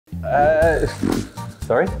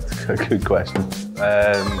Sorry? That's a good question.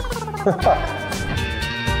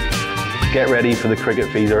 Get ready for the cricket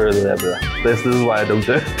fever. This is why I don't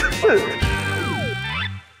do it.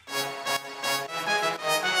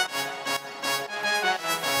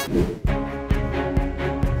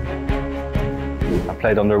 I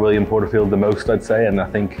played under William Porterfield the most, I'd say, and I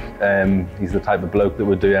think he's the type of bloke that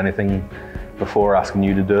would do anything before asking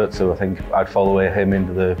you to do it, so I think I'd follow him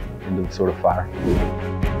into the sort of fire.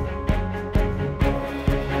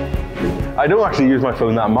 I don't actually use my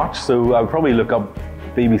phone that much, so I would probably look up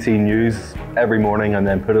BBC News every morning and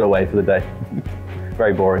then put it away for the day.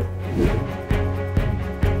 Very boring.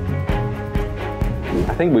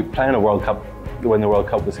 I think we playing a World Cup when the World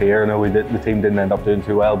Cup was here. I know the team didn't end up doing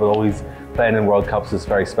too well, but always playing in World Cups is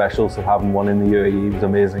very special, so having one in the UAE was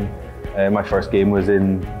amazing. My first game was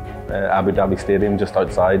in Abu Dhabi Stadium, just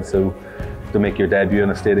outside, so to make your debut in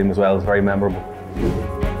a stadium as well is very memorable.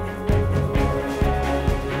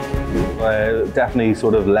 Definitely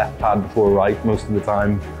sort of left pad before right most of the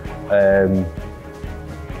time.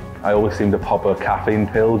 I always seem to pop a caffeine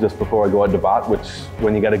pill just before I go out to bat, which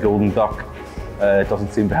when you get a golden duck, it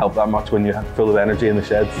doesn't seem to help that much when you're full of energy in the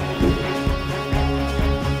sheds.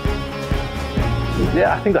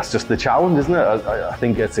 Yeah, I think that's just the challenge, isn't it? I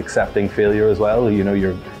think it's accepting failure as well. You know,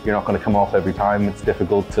 you're not going to come off every time. It's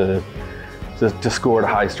difficult to score at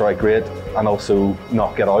a high strike rate and also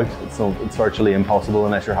not get out. It's virtually impossible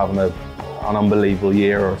unless you're having an unbelievable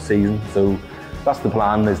year or season. So that's the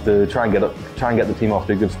plan, is to try and get the team off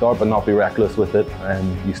to a good start, but not be reckless with it.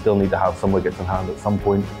 And you still need to have some wickets in hand at some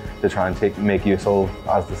point to try and make use of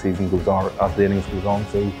as the season goes on, as the innings goes on.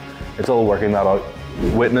 So it's all working that out.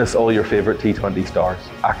 Witness all your favourite T20 stars.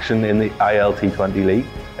 Action in the ILT20 League,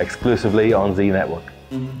 exclusively on ZEE Network.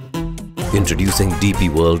 Introducing DP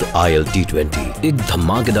World ILT20, एक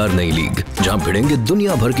धमाकेदार नई league जहां भिड़ेंगे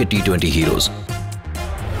दुनिया भर के T20 heroes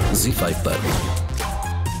ZEE5 पर।